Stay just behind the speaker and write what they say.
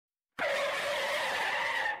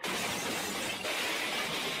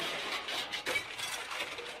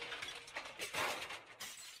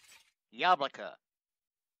яблоко.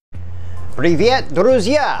 Привет,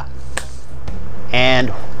 друзья!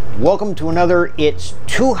 And welcome to another It's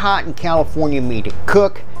Too Hot in California Me to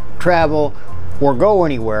Cook, Travel, or Go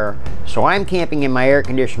Anywhere, so I'm camping in my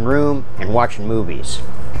air-conditioned room and watching movies.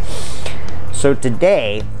 So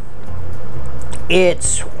today,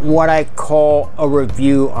 it's what I call a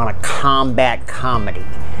review on a combat comedy.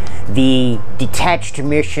 The detached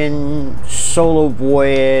mission, solo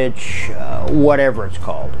voyage, whatever it's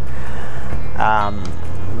called.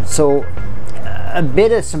 So a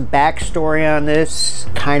bit of some backstory on this,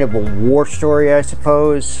 kind of a war story, I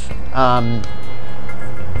suppose. My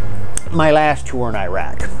last tour in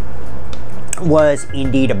Iraq was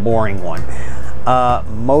indeed a boring one.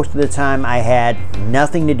 Most of the time I had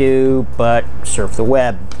nothing to do but surf the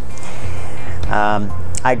web.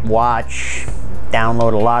 I'd watch,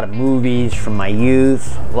 download a lot of movies from my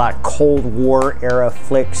youth, a lot of Cold War era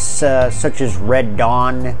flicks such as Red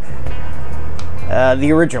Dawn,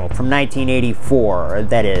 the original from 1984,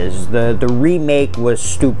 that is. The remake was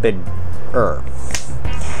stupid-er.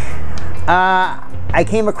 I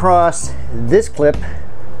came across this clip.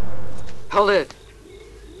 Hold it.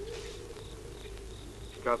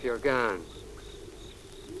 Drop your gun.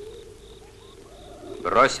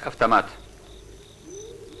 Брось автомат.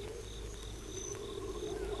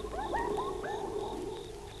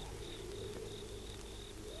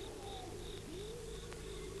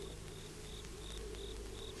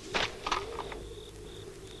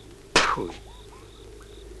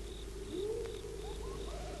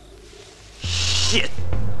 Shit.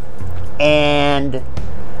 And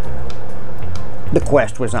the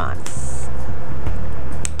quest was on.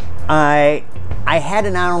 I had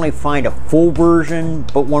to not only find a full version,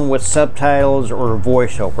 but one with subtitles or a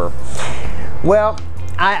voiceover. Well,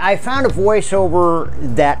 I found a voiceover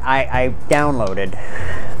that I downloaded.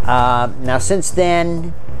 Now, since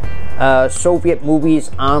then, Soviet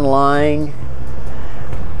Movies Online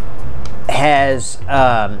has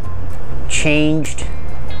changed,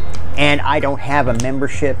 and I don't have a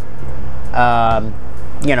membership,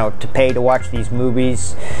 you know, to pay to watch these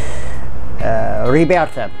movies.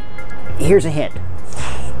 Rебята, here's a hint.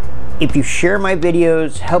 If you share my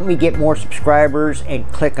videos, help me get more subscribers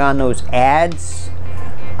and click on those ads,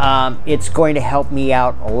 it's going to help me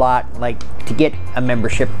out a lot, like to get a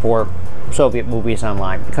membership for Soviet Movies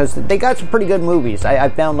Online, because they got some pretty good movies.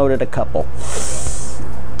 I've downloaded a couple.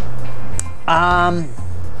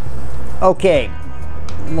 Okay,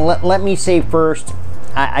 let me say first,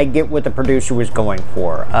 I get what the producer was going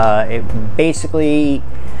for. Basically,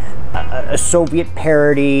 a Soviet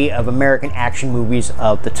parody of American action movies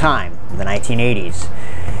of the time, the 1980s.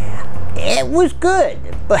 It was good,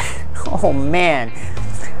 but oh man,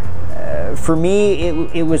 for me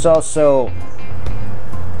it was also,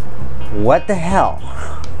 what the hell?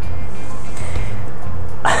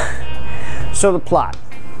 So the plot.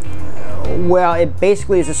 Well, it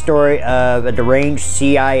basically is a story of a deranged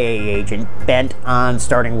CIA agent bent on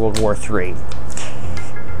starting World War III,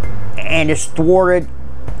 and is thwarted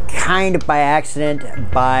kind of by accident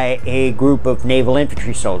by a group of naval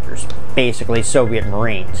infantry soldiers, basically Soviet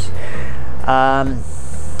Marines.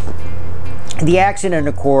 The accident,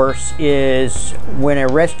 of course, is when a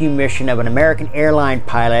rescue mission of an American airline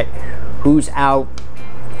pilot who's out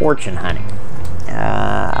fortune hunting.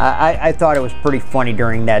 I thought it was pretty funny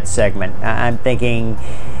during that segment. I'm thinking,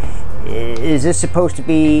 is this supposed to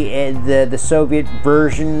be the Soviet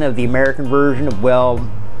version of the American version of, well,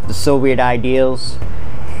 the Soviet ideals?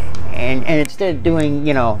 And instead of doing,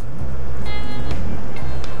 you know,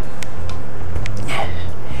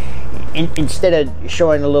 instead of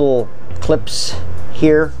showing the little clips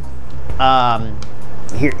here,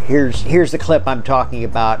 here's the clip I'm talking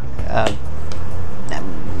about.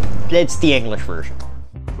 It's the English version.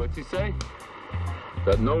 What's he say?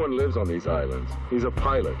 That no one lives on these islands. He's a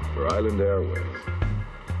pilot for Island Airways.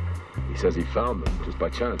 He says he found them just by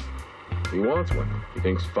chance. He wants one. He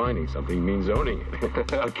thinks finding something means owning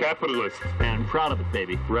it. A capitalist. And proud of it,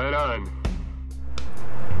 baby. Right on.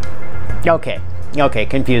 Okay,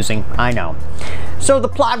 confusing, I know. So the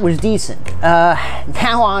plot was decent.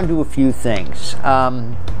 Now on to a few things.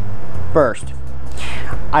 First,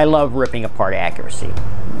 I love ripping apart accuracy.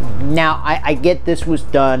 Now, I get this was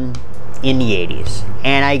done in the 80s,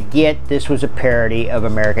 and I get this was a parody of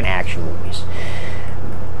American action movies.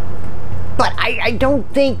 But I don't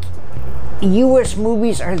think US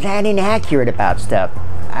movies are that inaccurate about stuff.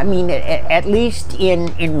 I mean, at least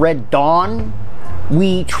in Red Dawn,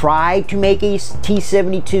 we tried to make a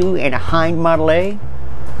T-72 and a Hind Model A.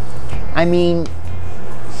 I mean,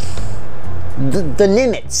 the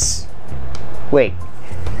Nimitz. Wait,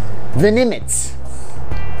 the Nimitz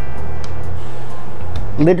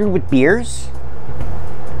littered with beers?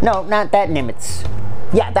 No, not that Nimitz.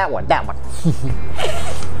 Yeah, that one.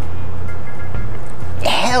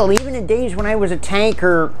 Hell, even in days when I was a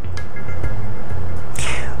tanker.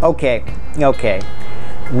 Okay.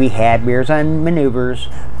 We had beers on maneuvers,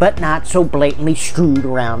 but not so blatantly strewed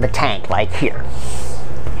around the tank like here.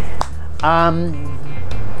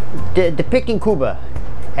 Depicting Cuba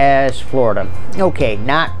as Florida. Okay,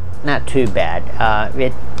 not too bad.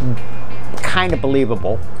 It kind of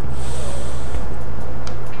believable.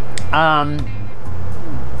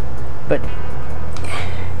 But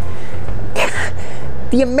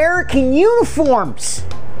the American uniforms.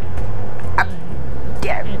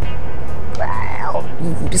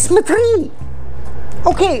 Смотри.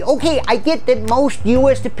 Okay, I get that most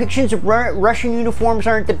U.S. depictions of Russian uniforms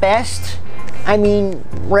aren't the best. I mean,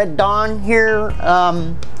 Red Dawn here.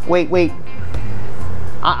 Wait.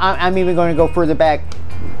 I'm even going to go further back.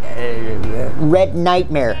 Red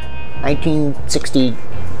Nightmare, 1960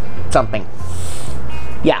 something.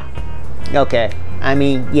 Yeah. Okay. I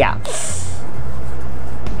mean, yeah.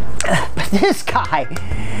 But this guy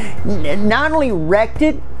not only wrecked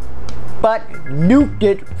it, but nuked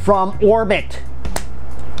it from orbit.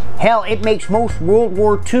 Hell, it makes most World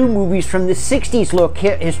War II movies from the 60s look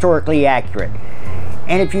historically accurate.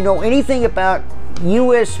 And if you know anything about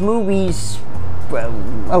U.S. movies, well,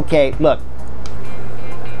 okay, look.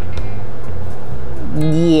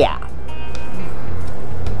 Yeah.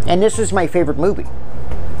 And this was my favorite movie.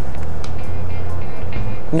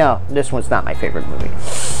 No, this one's not my favorite movie.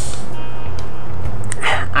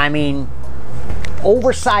 I mean,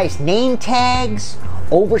 oversized name tags,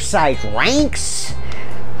 oversized ranks,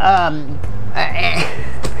 and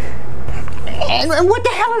what the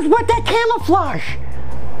hell is that camouflage?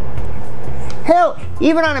 Hell,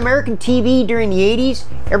 even on American TV during the 80s,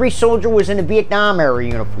 every soldier was in a Vietnam era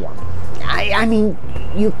uniform. I mean,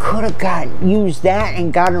 you could have used that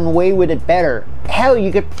and gotten away with it better. Hell,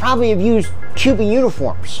 you could probably have used Cuban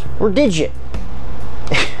uniforms. Or did you?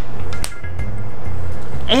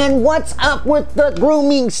 And what's up with the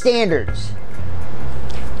grooming standards?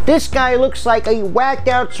 This guy looks like a whacked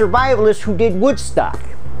out survivalist who did Woodstock.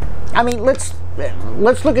 I mean, let's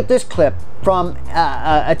look at this clip from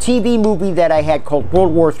a TV movie that I had called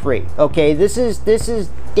World War III. Okay, this is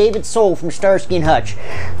David Soul from Starsky and Hutch.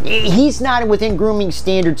 He's not within grooming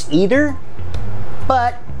standards either,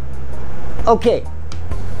 but okay,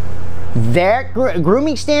 that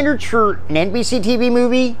grooming standards for an NBC TV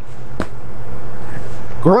movie.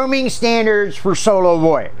 Grooming standards for Solo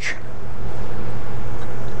Voyage.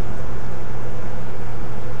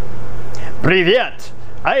 Привет!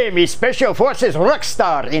 I am a Special Forces rock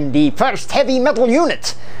star in the 1st Heavy Metal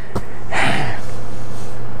Unit.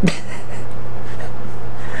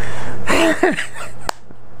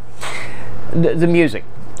 the music.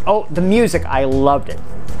 Oh, the music, I loved it.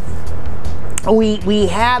 We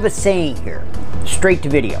have a saying here, straight to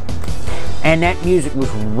video. And that music was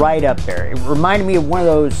right up there. It reminded me of one of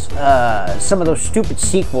those, some of those stupid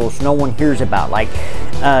sequels no one hears about, like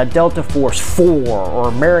Delta Force 4 or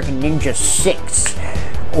American Ninja 6,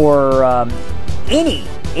 or any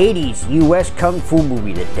 80s US Kung Fu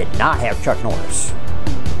movie that did not have Chuck Norris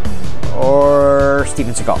or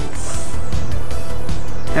Steven Seagal.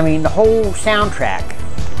 I mean, the whole soundtrack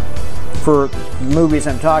for the movies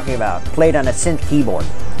I'm talking about played on a synth keyboard.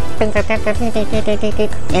 And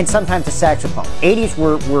sometimes a saxophone. 80s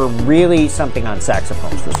were really something on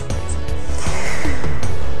saxophones for some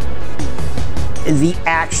reason. The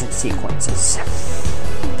action sequences.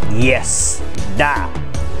 Yes, da.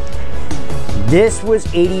 This was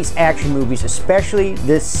 80s action movies, especially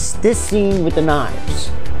this scene with the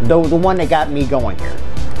knives. The one that got me going here.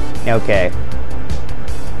 Okay.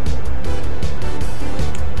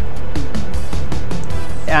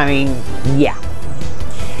 I mean, yeah.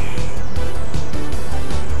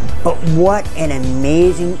 But what an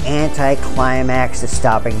amazing anticlimax to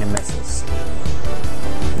stopping the missiles.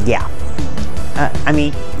 Yeah. I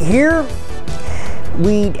mean, here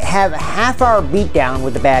we'd have a half-hour beatdown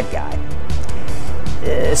with the bad guy.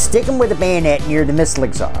 Stick him with a bayonet near the missile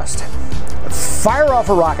exhaust. Fire off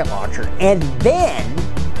a rocket launcher, and then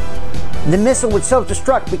the missile would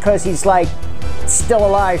self-destruct because he's, like, still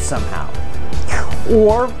alive somehow.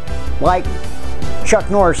 Or, like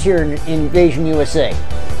Chuck Norris here in Invasion USA.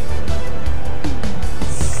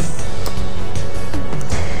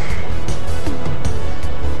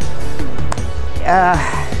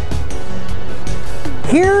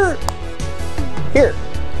 Here.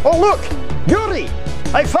 Oh, look, Yuri,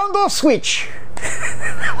 I found off switch.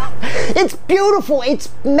 It's beautiful. It's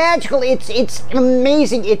magical. It's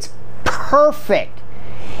amazing. It's perfect.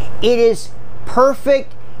 It is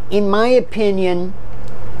perfect in my opinion,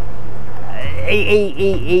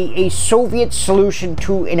 a Soviet solution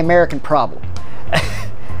to an American problem.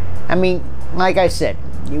 I mean, like I said,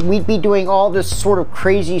 we'd be doing all this sort of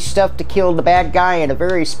crazy stuff to kill the bad guy in a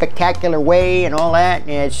very spectacular way and all that,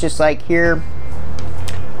 and it's just like, here,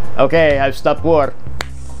 okay, I've stopped war.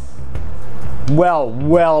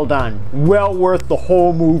 Well done. Well worth the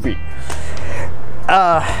whole movie.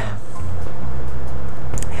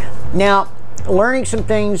 Now, learning some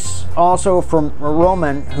things also from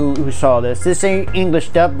Roman, who saw this. This English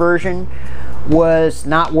dub version was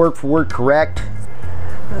not word for word correct.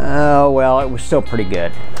 Well, it was still pretty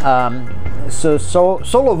good. So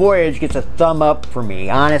Solo Voyage gets a thumb up for me.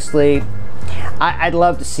 Honestly, I'd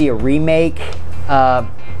love to see a remake,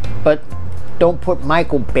 but don't put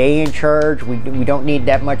Michael Bay in charge. We don't need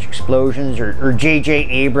that much explosions, or J.J.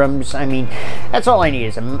 Abrams. I mean, that's all I need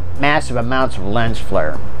is a massive amounts of lens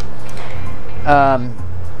flare.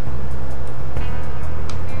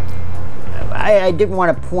 I did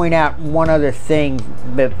want to point out one other thing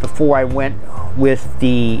before I went with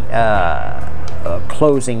the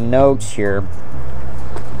closing notes here.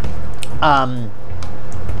 I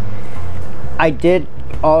did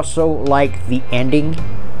also like the ending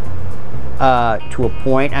to a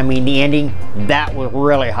point. I mean, the ending, that was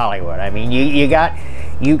really Hollywood. I mean, you got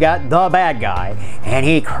the bad guy, and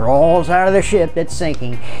he crawls out of the ship that's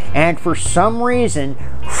sinking, and for some reason,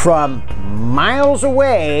 from miles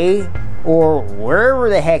away, or wherever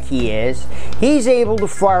the heck he is, he's able to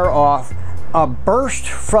fire off a burst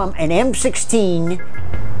from an M16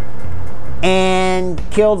 and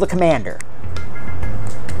kill the commander.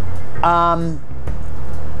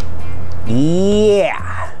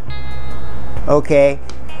 Yeah. Okay.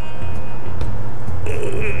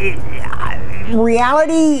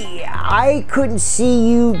 Reality, I couldn't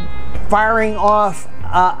see you firing off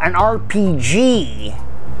an RPG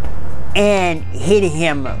and hitting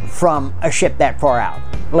him from a ship that far out,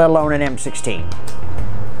 let alone an M16.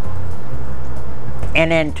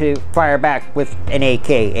 And then to fire back with an AK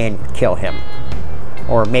and kill him.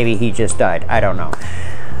 Or maybe he just died, I don't know.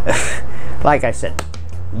 Like I said,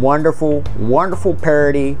 wonderful, wonderful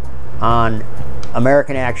parody on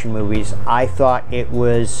American action movies. I thought it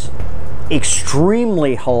was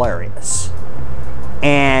extremely hilarious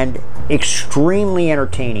and extremely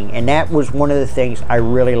entertaining, and that was one of the things I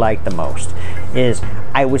really liked the most, is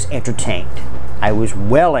I was entertained. I was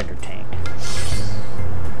well entertained.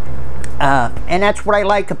 And that's what I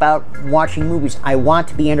like about watching movies. I want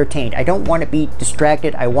to be entertained. I don't want to be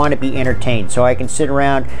distracted. I want to be entertained, so I can sit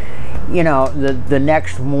around, you know, the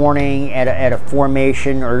next morning at a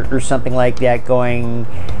formation or something like that going,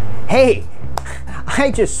 hey,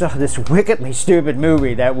 I just saw this wickedly stupid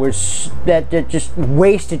movie that just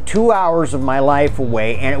wasted 2 hours of my life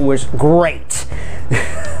away, and it was great.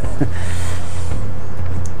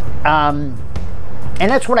 And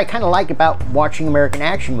that's what I kind of like about watching American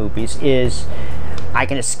action movies, is I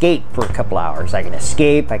can escape for a couple hours. I can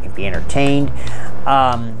escape, I can be entertained.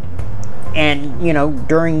 And, you know,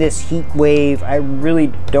 during this heat wave, I really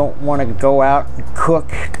don't want to go out and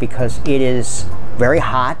cook because it is very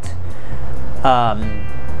hot.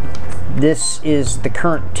 This is the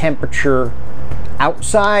current temperature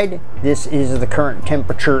outside. This is the current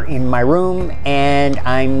temperature in my room, and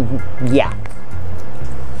I'm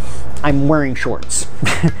wearing shorts.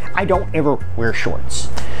 I don't ever wear shorts.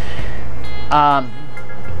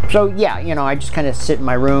 So yeah, you know, I just kind of sit in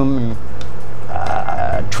my room and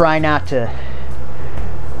try not to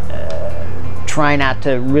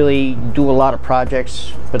really do a lot of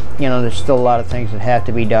projects, but you know, there's still a lot of things that have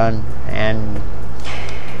to be done, and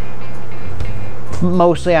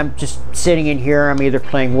mostly I'm just sitting in here. I'm either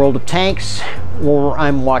playing World of Tanks or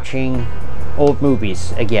I'm watching old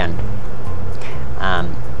movies again.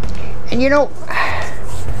 And you know,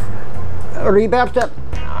 are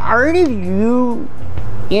any of you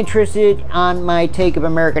interested on my take of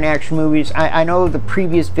American action movies? I know the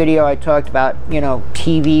previous video I talked about, you know,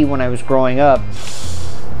 TV when I was growing up,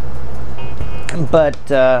 but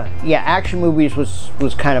yeah, action movies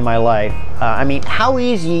was kind of my life. I mean, how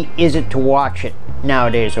easy is it to watch it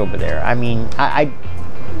nowadays over there? I mean,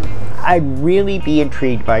 I'd really be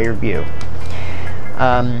intrigued by your view.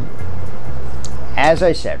 As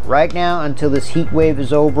I said, right now, until this heat wave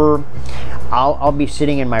is over, I'll be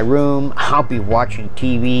sitting in my room. I'll be watching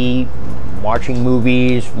TV, watching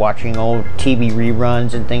movies, watching old TV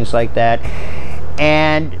reruns and things like that.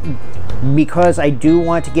 And because I do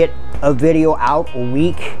want to get a video out a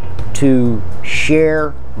week to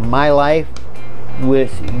share my life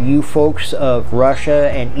with you folks of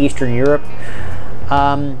Russia and Eastern Europe,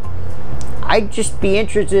 I'd just be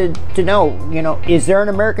interested to know, you know, is there an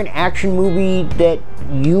American action movie that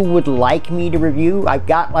you would like me to review? I've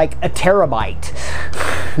got like a terabyte.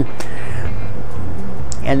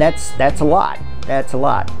 And that's a lot. That's a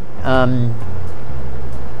lot.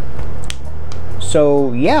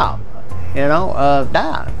 So yeah, you know,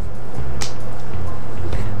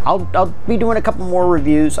 I'll be doing a couple more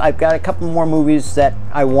reviews. I've got a couple more movies that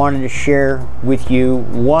I wanted to share with you.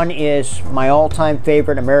 One is my all-time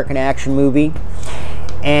favorite American action movie,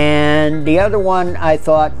 and the other one I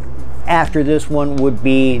thought after this one would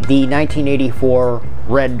be the 1984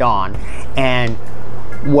 Red Dawn, and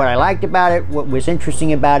what I liked about it, what was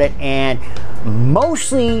interesting about it, and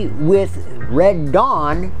mostly with Red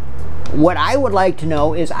Dawn, what I would like to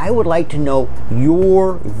know is I would like to know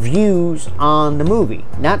your views on the movie.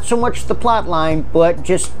 Not so much the plot line, but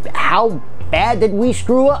just how bad did we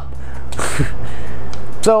screw up?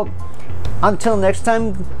 So, until next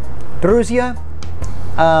time, друзья,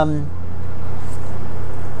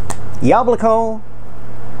 яблоко,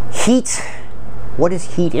 heat. What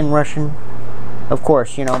is heat in Russian? Of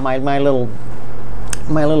course, you know, my little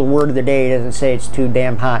word of the day doesn't say it's too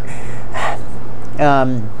damn hot.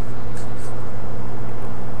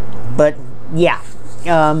 But yeah,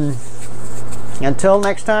 until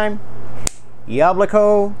next time,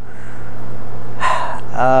 яблоко,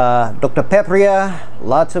 Dr. Pepria,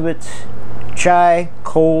 lots of it, chai,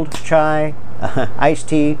 cold chai, iced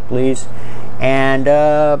tea, please, and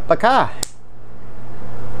пока.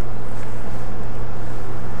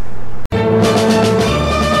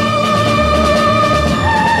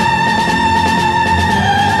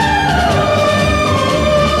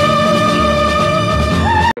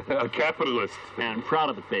 A capitalist. And I'm proud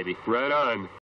of it, baby. Right on.